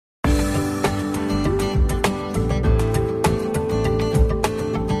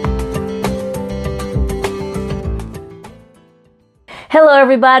Hello,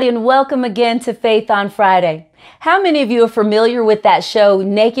 everybody, and welcome again to Faith on Friday. How many of you are familiar with that show,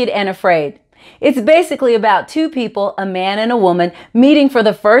 Naked and Afraid? It's basically about two people, a man and a woman, meeting for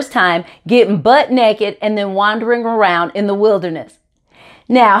the first time, getting butt naked, and then wandering around in the wilderness.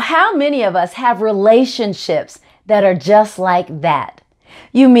 Now, how many of us have relationships that are just like that?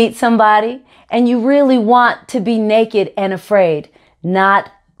 You meet somebody, and you really want to be naked and afraid, not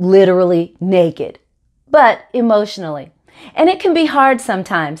literally naked, but emotionally. And it can be hard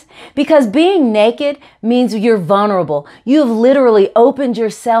sometimes because being naked means you're vulnerable. You've literally opened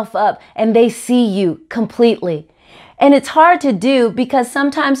yourself up and they see you completely. And it's hard to do because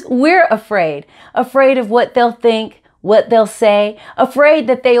sometimes we're afraid of what they'll think, what they'll say, afraid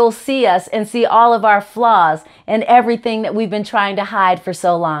that they will see us and see all of our flaws and everything that we've been trying to hide for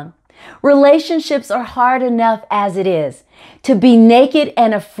so long. Relationships are hard enough as it is. To be naked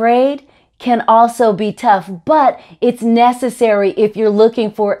and afraid can also be tough, but it's necessary if you're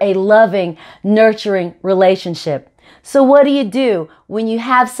looking for a loving, nurturing relationship. So what do when you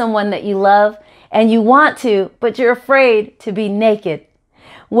have someone that you love and you want to, but you're afraid to be naked?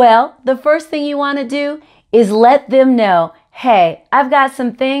 Well, the first thing you want to do is let them know, hey, I've got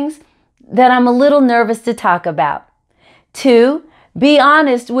some things that I'm a little nervous to talk about. 2, be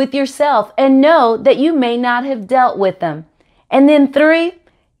honest with yourself and know that you may not have dealt with them. And then 3,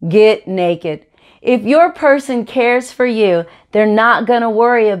 get naked. If your person cares for you, they're not going to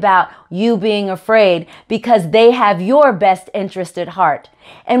worry about you being afraid because they have your best interest at heart.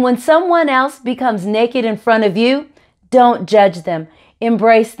 And when someone else becomes naked in front of you, don't judge them.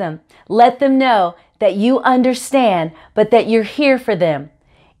 Embrace them. Let them know that you understand, but that you're here for them.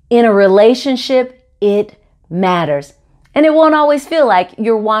 In a relationship, it matters. And it won't always feel like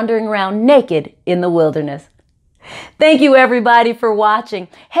you're wandering around naked in the wilderness. Thank you, everybody, for watching.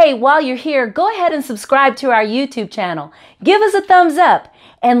 Hey, while you're here, go ahead and subscribe to our YouTube channel. Give us a thumbs up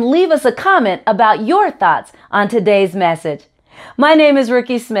and leave us a comment about your thoughts on today's message. My name is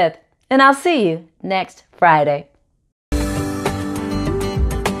Ricky Smith, and I'll see you next Friday.